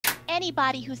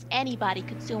anybody who's anybody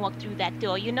could soon walk through that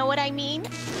door. You know what I mean?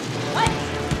 What?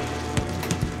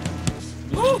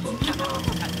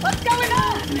 What's going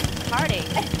on? Party.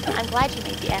 I'm glad you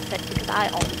made the effort because I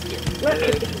always do. Look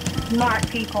at these smart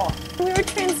people. We were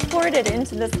transported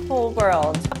into this whole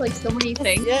world. Like so many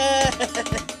things. Yeah.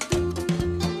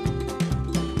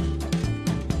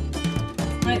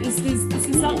 Right, this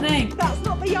is something. That's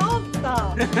not the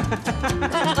answer.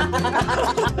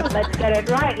 Let's get it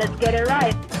right. Let's get it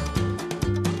right.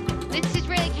 This is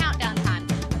really countdown time.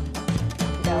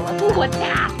 Ooh, what's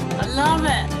that? I love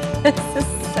it. This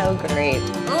is so great.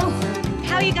 Oh,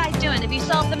 How are you guys doing? Have you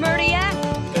solved the murder yet?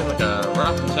 Sounds like a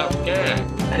rough and tough gang.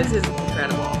 This is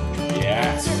incredible.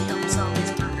 Yes.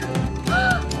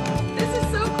 this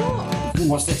is so cool.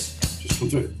 What's this? Just come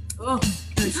through. Oh,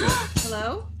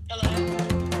 hello?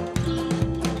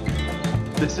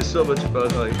 This is so much fun.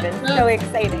 Like, It's so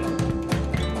exciting.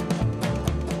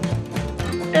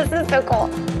 This is so cool.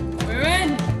 We're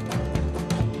in.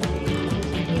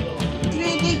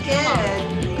 Really good.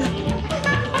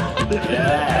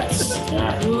 Yes.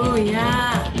 Oh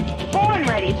yeah. Born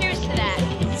ready. Cheers to that.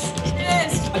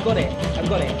 Cheers. I got it. I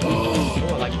got it.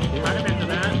 Oh, like kind of into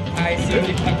that. I assumed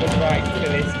if that was right for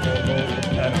this one.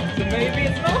 So maybe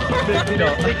it's not. maybe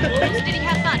not. Did he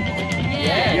have fun?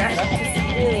 Yes.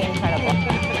 It's really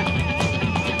incredible.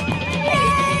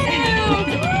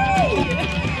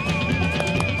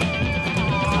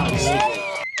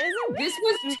 This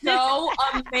was so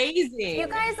amazing. You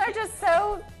guys are just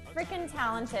so freaking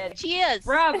talented. Cheers.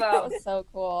 Bravo. That was so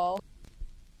cool.